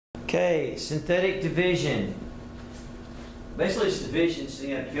Okay, synthetic division. Basically, it's division. So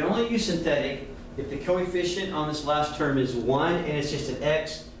you can only use synthetic if the coefficient on this last term is 1 and it's just an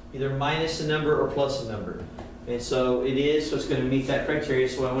x, either minus a number or plus a number. And so it is, so it's going to meet that criteria.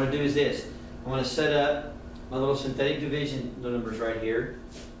 So what I want to do is this. I want to set up my little synthetic division numbers right here.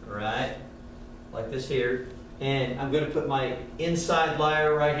 All right, like this here. And I'm going to put my inside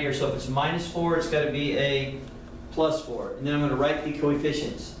liar right here. So if it's minus 4, it's got to be a plus 4. And then I'm going to write the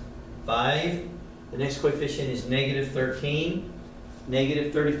coefficients. 5, the next coefficient is negative 13,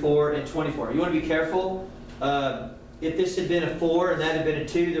 negative 34, and 24. You want to be careful. If this had been a 4 and that had been a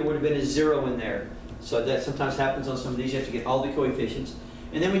 2, there would have been a 0 in there. So that sometimes happens on some of these. You have to get all the coefficients.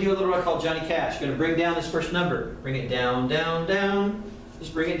 And then we do a little what I call Johnny Cash. You're going to bring down this first number. Bring it down, down, down.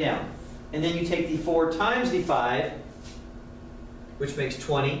 Just bring it down. And then you take the 4 times the 5, which makes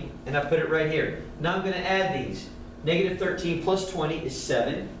 20, and I put it right here. Now I'm going to add these. Negative 13 plus 20 is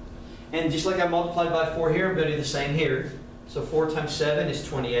 7. And just like I multiplied by 4 here, I'm going to do the same here. So 4 times 7 is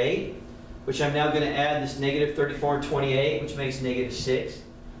 28, which I'm now going to add this negative 34 and 28, which makes negative 6.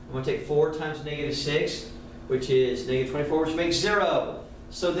 I'm going to take 4 times negative 6, which is negative 24, which makes 0.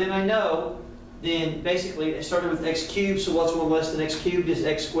 So then I know, then basically it started with x cubed, so what's 1 less than x cubed is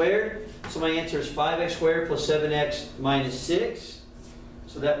x squared. So my answer is 5x squared plus 7x minus 6.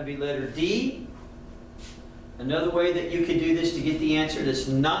 So that would be letter D. Another way that you can do this to get the answer that's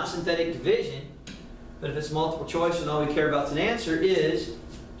not synthetic division, but if it's multiple choice and all we care about is an answer, is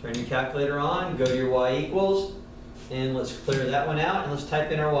turn your calculator on, go to your y equals, and let's clear that one out, and let's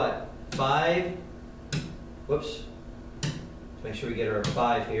type in our what? 5, whoops, let's make sure we get our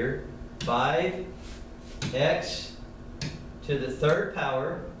 5 here. 5x to the third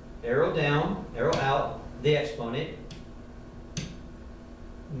power, arrow down, arrow out, the exponent,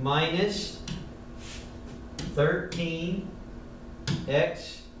 minus 13x,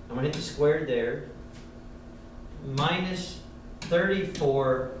 I'm going to hit the squared there, minus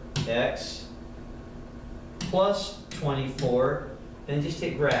 34x plus 24, and just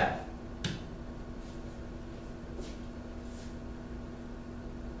hit graph.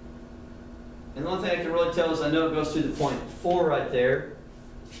 And the only thing I can really tell is I know it goes through the point 4 right there.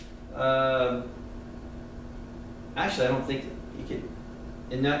 Actually, I don't think you could.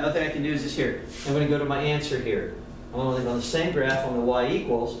 And the other thing I can do is this here. I'm going to go to my answer here. I'm going to on the same graph on the y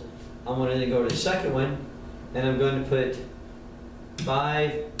equals. I'm going to then go to the second one, and I'm going to put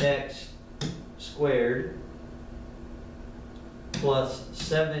 5x squared plus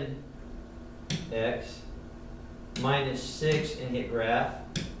 7x minus 6 and hit graph.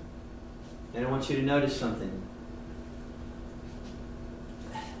 And I want you to notice something.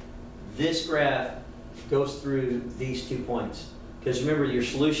 This graph goes through these 2 points. Because remember, your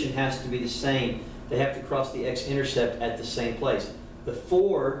solution has to be the same. They have to cross the x-intercept at the same place. The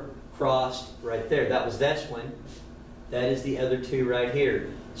 4 crossed right there. That was this one. That is the other 2 right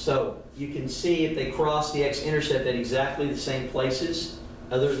here. So you can see if they cross the x-intercept at exactly the same places,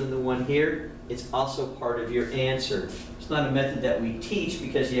 other than the one here, it's also part of your answer. It's not a method that we teach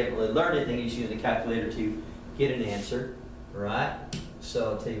because you haven't really learned anything. You just use the calculator to get an answer. All right?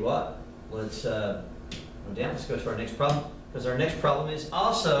 So I'll tell you what. Let's go down. Let's go to our next problem. Because our next problem is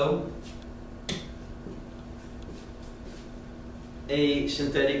also a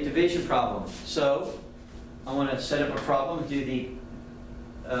synthetic division problem. So I want to set up a problem, do the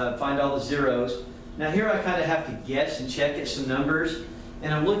find all the zeros. Now here I kind of have to guess and check at some numbers.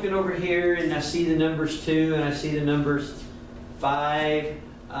 And I'm looking over here and I see the numbers 2 and I see the numbers 5.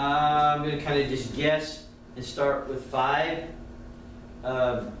 I'm going to kind of just guess and start with 5.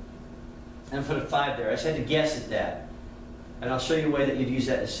 And put a 5 there. I just had to guess at that. And I'll show you a way that you'd use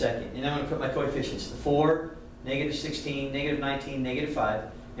that in a second. And I'm going to put my coefficients. The 4, negative 16, negative 19, negative 5.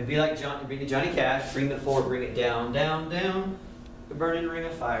 And be like Johnny Cash. Bring the 4, bring it down, down, down. Burn in the ring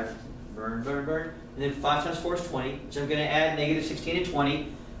of fire. Burn, burn, burn. And then 5 times 4 is 20. So I'm going to add negative 16 and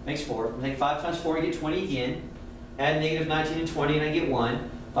 20. Makes 4. I'm going to take 5 times 4 and get 20 again. Add negative 19 and 20 and I get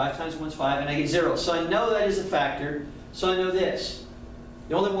 1. 5 times 1 is 5 and I get 0. So I know that is a factor. So I know this.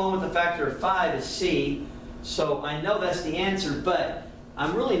 The only one with a factor of 5 is C. So I know that's the answer, but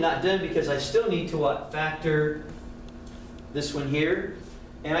I'm really not done because I still need to what? Factor this one here.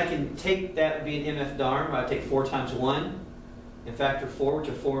 And I can take that would be an MF darn, where I take 4 times 1 and factor 4, which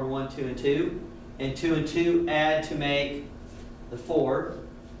are 4 and 1, 2 and 2. And 2 and 2 add to make the 4.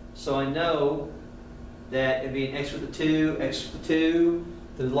 So I know that it would be an x with the 2, x with the 2.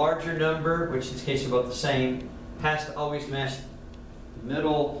 The larger number, which in this case are both the same, has to always match the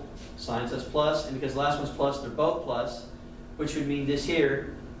middle sign, so that's plus, and because the last one's plus, they're both plus, which would mean this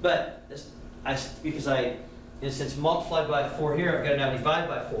here. But because I And since multiplied by 4 here, I've got to now divide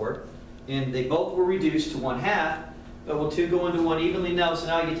by 4. And they both were reduced to 1/2. But will 2 go into 1 evenly? No. So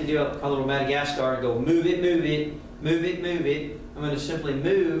now I get to do a little Madagascar and go move it, move it, move it, move it. I'm going to simply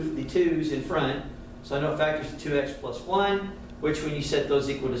move the 2's in front. So I know it factors to 2x plus 1, which when you set those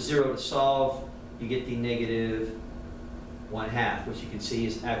equal to 0 to solve, you get the negative 1/2, which you can see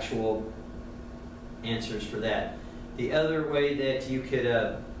is actual answers for that. The other way that you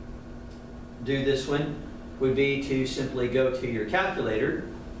could do this one would be to simply go to your calculator.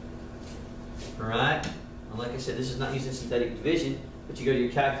 All right. And like I said, this is not using synthetic division, but you go to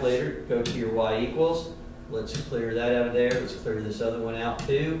your calculator, go to your y equals. Let's clear that out of there. Let's clear this other one out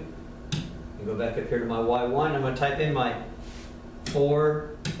too. And go back up here to my y1. I'm going to type in my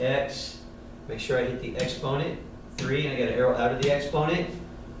 4x. Make sure I hit the exponent. 3, and I got an arrow out of the exponent.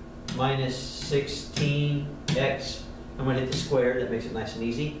 Minus 16x. I'm going to hit the square. That makes it nice and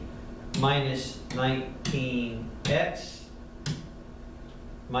easy. Minus 19x.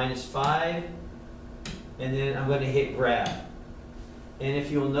 Minus 5. And then I'm going to hit graph. And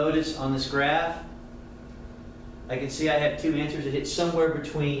if you'll notice on this graph, I can see I have two answers. It hits somewhere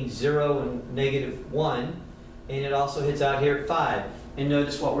between 0 and -1. And it also hits out here at 5. And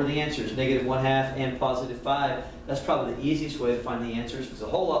notice what were the answers, -1/2 and +5. That's probably the easiest way to find the answers. It's a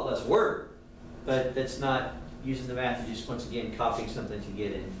whole lot less work, but that's not using the math. You're just, once again, copying something to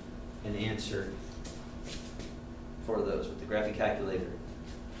get an answer for those with the graphic calculator.